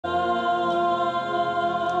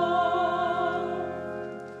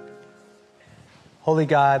Holy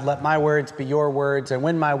God, let my words be your words, and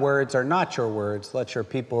when my words are not your words, let your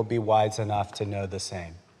people be wise enough to know the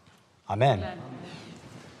same. Amen.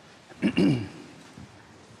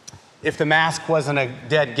 If the mask wasn't a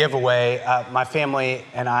dead giveaway, my family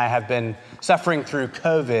and I have been suffering through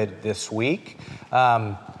COVID this week.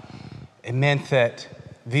 It meant that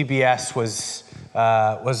VBS was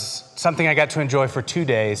something I got to enjoy for 2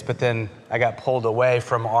 days, but then I got pulled away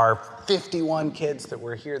from our 51 kids that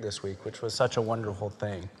were here this week, which was such a wonderful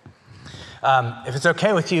thing. If it's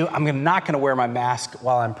okay with you, I'm not going to wear my mask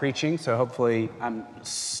while I'm preaching, so hopefully I'm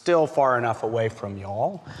still far enough away from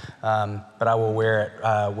y'all, but I will wear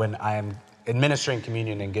it when I am administering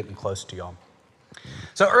communion and getting close to y'all.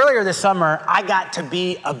 So earlier this summer, I got to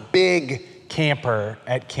be a big camper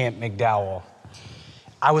at Camp McDowell.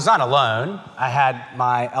 I was not alone. I had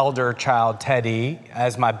my elder child, Teddy,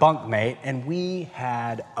 as my bunkmate, and we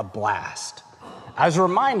had a blast. I was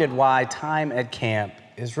reminded why time at camp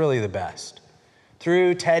is really the best.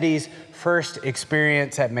 Through Teddy's first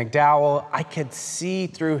experience at McDowell, I could see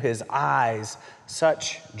through his eyes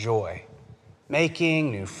such joy.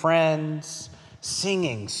 Making new friends,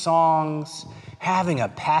 singing songs, having a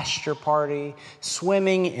pasture party,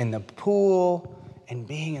 swimming in the pool, and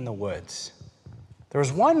being in the woods. There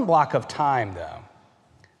was one block of time, though,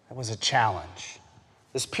 that was a challenge.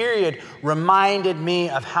 This period reminded me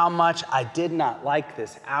of how much I did not like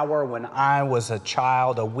this hour when I was a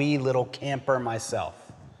child, a wee little camper myself.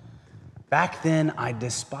 Back then, I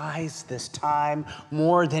despised this time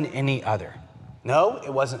more than any other. No,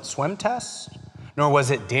 it wasn't swim tests, nor was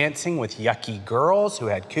it dancing with yucky girls who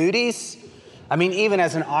had cooties. I mean, even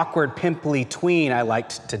as an awkward, pimply tween, I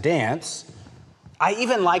liked to dance. I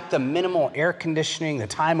even liked the minimal air conditioning, the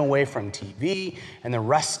time away from TV, and the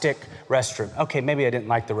rustic restroom. Okay, maybe I didn't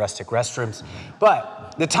like the rustic restrooms,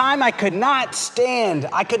 but the time I could not stand,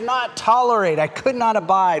 I could not tolerate, I could not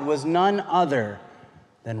abide was none other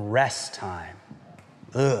than rest time.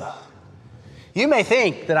 Ugh. You may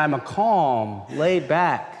think that I'm a calm,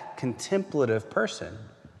 laid-back, contemplative person.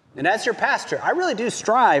 And as your pastor, I really do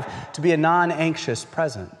strive to be a non-anxious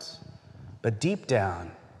presence. But deep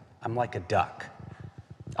down, I'm like a duck.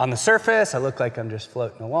 On the surface, I look like I'm just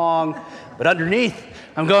floating along, but underneath,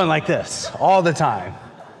 I'm going like this all the time.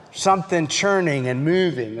 Something churning and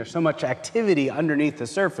moving. There's so much activity underneath the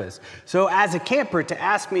surface. So as a camper, to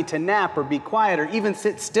ask me to nap or be quiet or even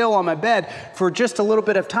sit still on my bed for just a little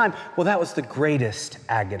bit of time, well, that was the greatest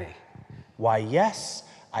agony. Why, yes,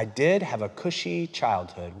 I did have a cushy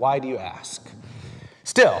childhood. Why do you ask?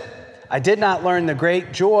 Still, I did not learn the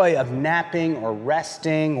great joy of napping or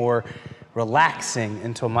resting or relaxing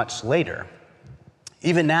until much later.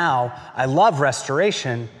 Even now, I love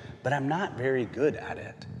restoration, but I'm not very good at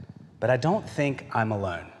it. But I don't think I'm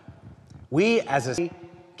alone. We as a city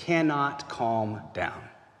cannot calm down.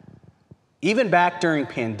 Even back during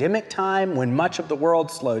pandemic time, when much of the world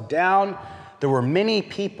slowed down, there were many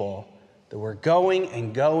people that were going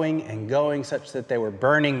and going and going such that they were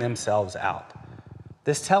burning themselves out.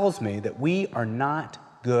 This tells me that we are not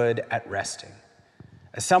good at resting.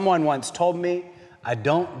 As someone once told me, I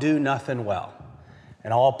don't do nothing well.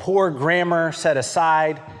 And all poor grammar set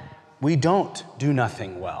aside, we don't do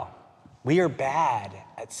nothing well. We are bad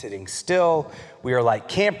at sitting still. We are like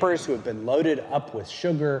campers who have been loaded up with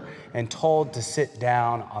sugar and told to sit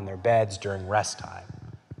down on their beds during rest time.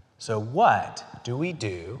 So what do we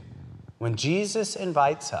do when Jesus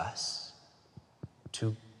invites us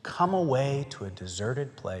to come away to a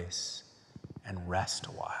deserted place and rest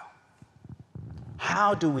a while?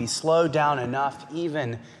 How do we slow down enough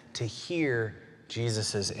even to hear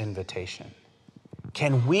Jesus' invitation?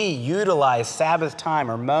 Can we utilize Sabbath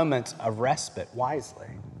time or moments of respite wisely?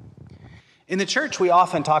 In the church, we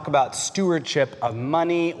often talk about stewardship of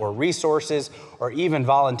money or resources or even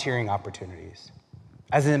volunteering opportunities.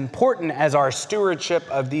 As important as our stewardship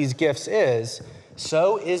of these gifts is,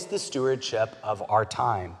 so is the stewardship of our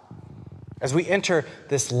time. As we enter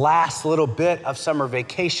this last little bit of summer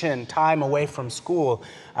vacation, time away from school,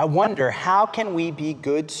 I wonder, how can we be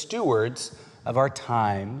good stewards of our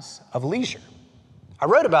times of leisure? I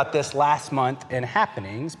wrote about this last month in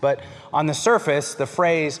Happenings, but on the surface, the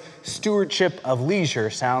phrase stewardship of leisure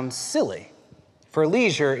sounds silly. For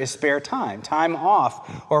leisure is spare time, time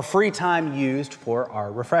off, or free time used for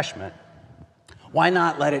our refreshment. Why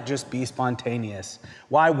not let it just be spontaneous?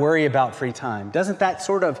 Why worry about free time? Doesn't that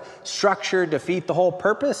sort of structure defeat the whole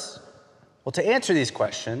purpose? Well, to answer these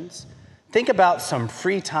questions, think about some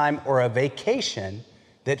free time or a vacation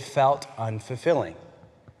that felt unfulfilling.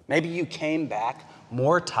 Maybe you came back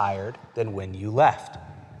more tired than when you left.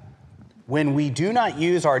 When we do not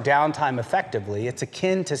use our downtime effectively, it's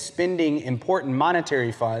akin to spending important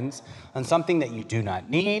monetary funds on something that you do not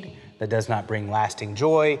need, that does not bring lasting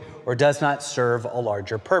joy, or does not serve a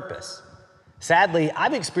larger purpose. Sadly,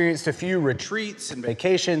 I've experienced a few retreats and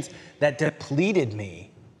vacations that depleted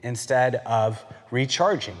me instead of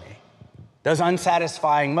recharging me. Those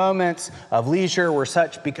unsatisfying moments of leisure were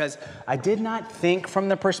such because I did not think from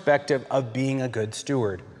the perspective of being a good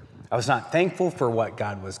steward. I was not thankful for what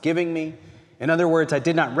God was giving me. In other words, I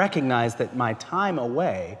did not recognize that my time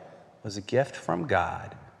away was a gift from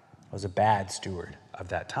God. I was a bad steward of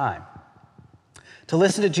that time. To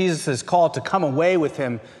listen to Jesus' call to come away with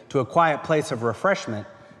him to a quiet place of refreshment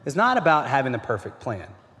is not about having the perfect plan.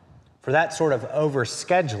 For that sort of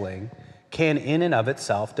overscheduling can in and of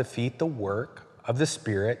itself defeat the work of the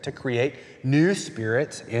Spirit to create new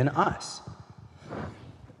spirits in us.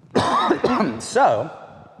 So,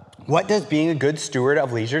 what does being a good steward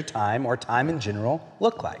of leisure time or time in general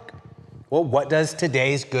look like? Well, what does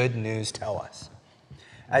today's good news tell us?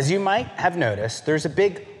 As you might have noticed, there's a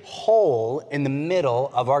big hole in the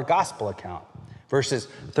middle of our gospel account. Verses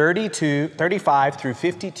 35 through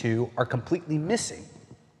 52 are completely missing.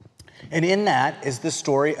 And in that is the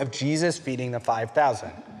story of Jesus feeding the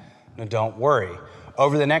 5,000. Now don't worry.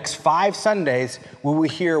 Over the next 5 Sundays, we will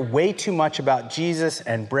hear way too much about Jesus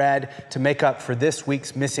and bread to make up for this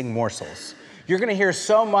week's missing morsels. You're going to hear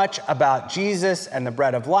so much about Jesus and the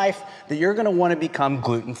bread of life that you're going to want to become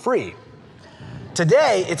gluten-free.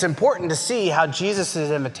 Today, it's important to see how Jesus'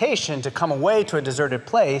 invitation to come away to a deserted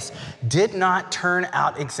place did not turn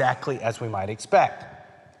out exactly as we might expect.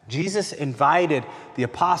 Jesus invited the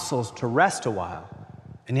apostles to rest a while,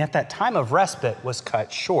 and yet that time of respite was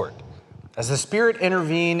cut short as the Spirit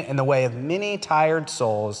intervened in the way of many tired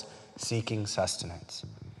souls seeking sustenance.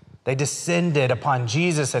 They descended upon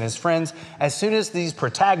Jesus and his friends as soon as these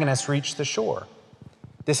protagonists reached the shore.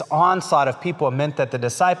 This onslaught of people meant that the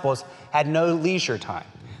disciples had no leisure time.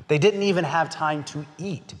 They didn't even have time to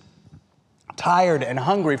eat. Tired and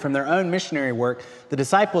hungry from their own missionary work, the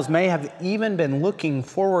disciples may have even been looking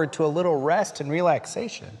forward to a little rest and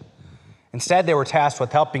relaxation. Instead, they were tasked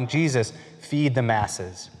with helping Jesus feed the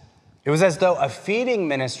masses. It was as though a feeding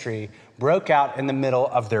ministry broke out in the middle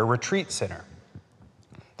of their retreat center.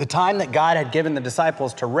 The time that God had given the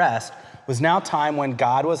disciples to rest was now time when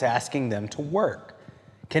God was asking them to work.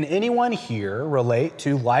 Can anyone here relate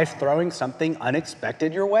to life throwing something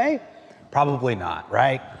unexpected your way? Probably not,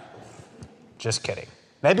 right? Just kidding.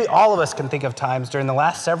 Maybe all of us can think of times during the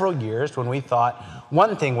last several years when we thought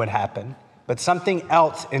one thing would happen, but something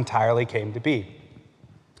else entirely came to be.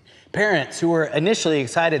 Parents who were initially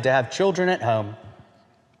excited to have children at home,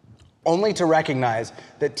 only to recognize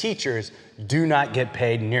that teachers do not get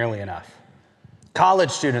paid nearly enough.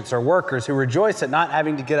 College students or workers who rejoice at not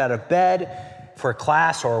having to get out of bed for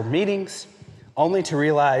class or meetings, only to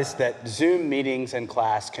realize that Zoom meetings and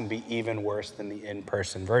class can be even worse than the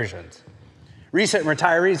in-person versions. Recent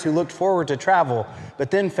retirees who looked forward to travel, but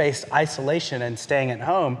then faced isolation and staying at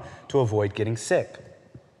home to avoid getting sick.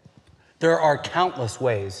 There are countless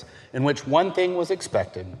ways in which one thing was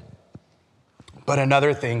expected, but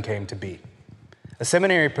another thing came to be. A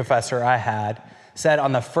seminary professor I had said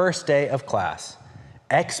on the first day of class,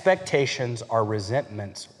 expectations are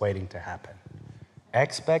resentments waiting to happen.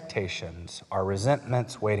 Expectations are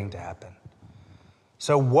resentments waiting to happen.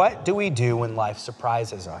 So what do we do when life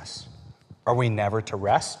surprises us? Are we never to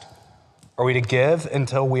rest? Are we to give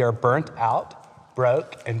until we are burnt out,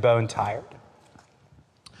 broke, and bone tired?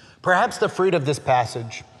 Perhaps the fruit of this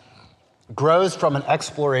passage grows from an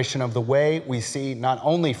exploration of the way we see not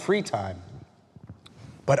only free time,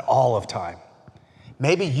 but all of time.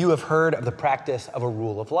 Maybe you have heard of the practice of a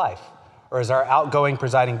rule of life, or as our outgoing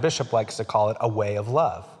presiding bishop likes to call it, a way of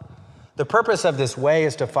love. The purpose of this way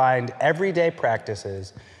is to find everyday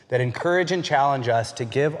practices that encourage and challenge us to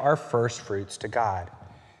give our first fruits to God,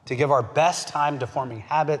 to give our best time to forming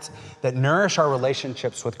habits that nourish our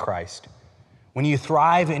relationships with Christ. When you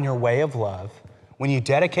thrive in your way of love, when you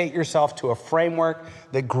dedicate yourself to a framework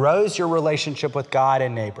that grows your relationship with God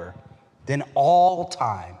and neighbor, then all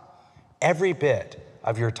time, every bit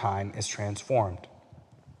of your time is transformed.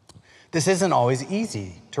 This isn't always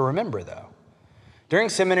easy to remember, though. During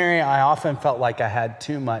seminary, I often felt like I had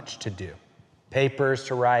too much to do. Papers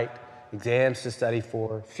to write, exams to study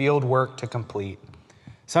for, field work to complete.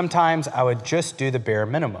 Sometimes I would just do the bare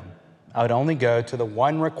minimum. I would only go to the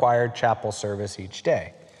one required chapel service each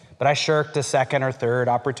day, but I shirked a second or third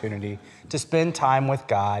opportunity to spend time with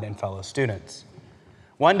God and fellow students.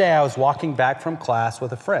 One day I was walking back from class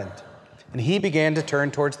with a friend. And he began to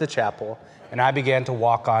turn towards the chapel, and I began to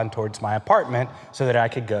walk on towards my apartment so that I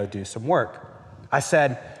could go do some work. I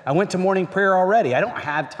said, I went to morning prayer already. I don't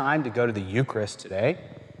have time to go to the Eucharist today.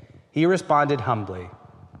 He responded humbly,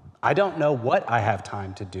 I don't know what I have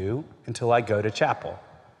time to do until I go to chapel.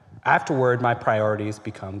 Afterward, my priorities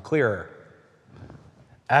become clearer.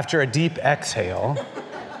 After a deep exhale,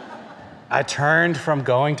 I turned from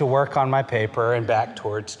going to work on my paper and back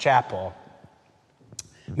towards chapel.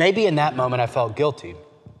 Maybe in that moment I felt guilty,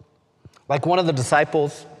 like one of the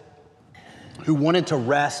disciples who wanted to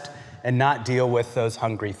rest and not deal with those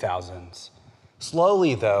hungry thousands.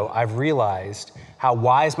 Slowly, though, I've realized how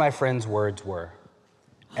wise my friend's words were.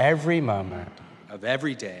 Every moment of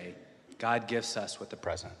every day, God gifts us with the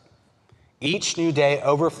present. Each new day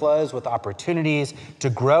overflows with opportunities to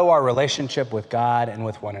grow our relationship with God and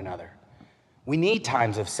with one another. We need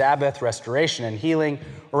times of Sabbath, restoration, and healing,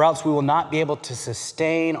 or else we will not be able to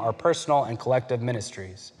sustain our personal and collective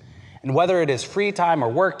ministries. And whether it is free time or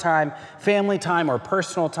work time, family time or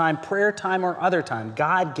personal time, prayer time or other time,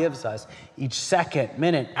 God gives us each second,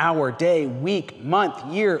 minute, hour, day, week, month,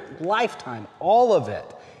 year, lifetime. All of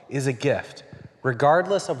it is a gift,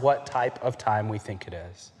 regardless of what type of time we think it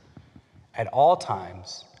is. At all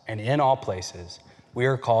times and in all places, we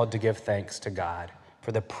are called to give thanks to God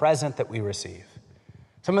for the present that we receive.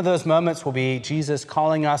 Some of those moments will be Jesus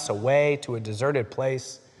calling us away to a deserted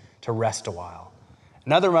place to rest a while.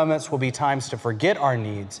 And other moments will be times to forget our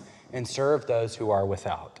needs and serve those who are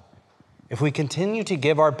without. If we continue to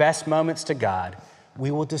give our best moments to God, we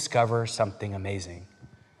will discover something amazing.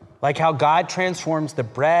 Like how God transforms the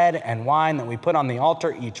bread and wine that we put on the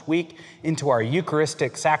altar each week into our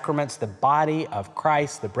Eucharistic sacraments, the body of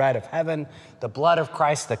Christ, the bread of heaven, the blood of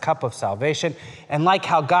Christ, the cup of salvation. And like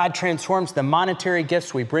how God transforms the monetary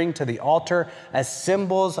gifts we bring to the altar as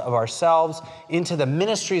symbols of ourselves into the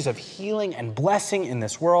ministries of healing and blessing in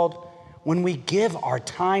this world, when we give our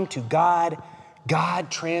time to God,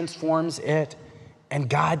 God transforms it and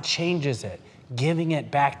God changes it, giving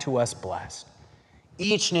it back to us blessed.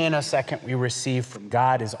 Each nanosecond we receive from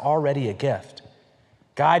God is already a gift.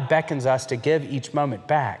 God beckons us to give each moment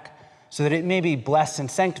back so that it may be blessed and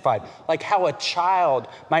sanctified, like how a child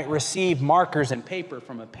might receive markers and paper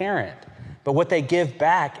from a parent, but what they give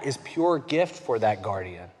back is pure gift for that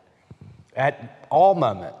guardian. At all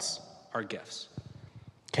moments are gifts.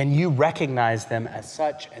 Can you recognize them as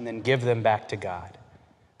such and then give them back to God?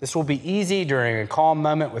 This will be easy during a calm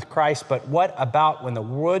moment with Christ, but what about when the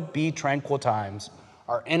would-be tranquil times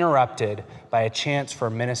are interrupted by a chance for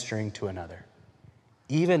ministering to another?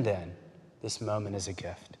 Even then, this moment is a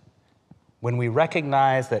gift. When we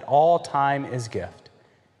recognize that all time is gift,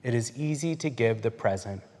 it is easy to give the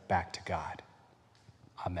present back to God.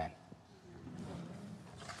 Amen.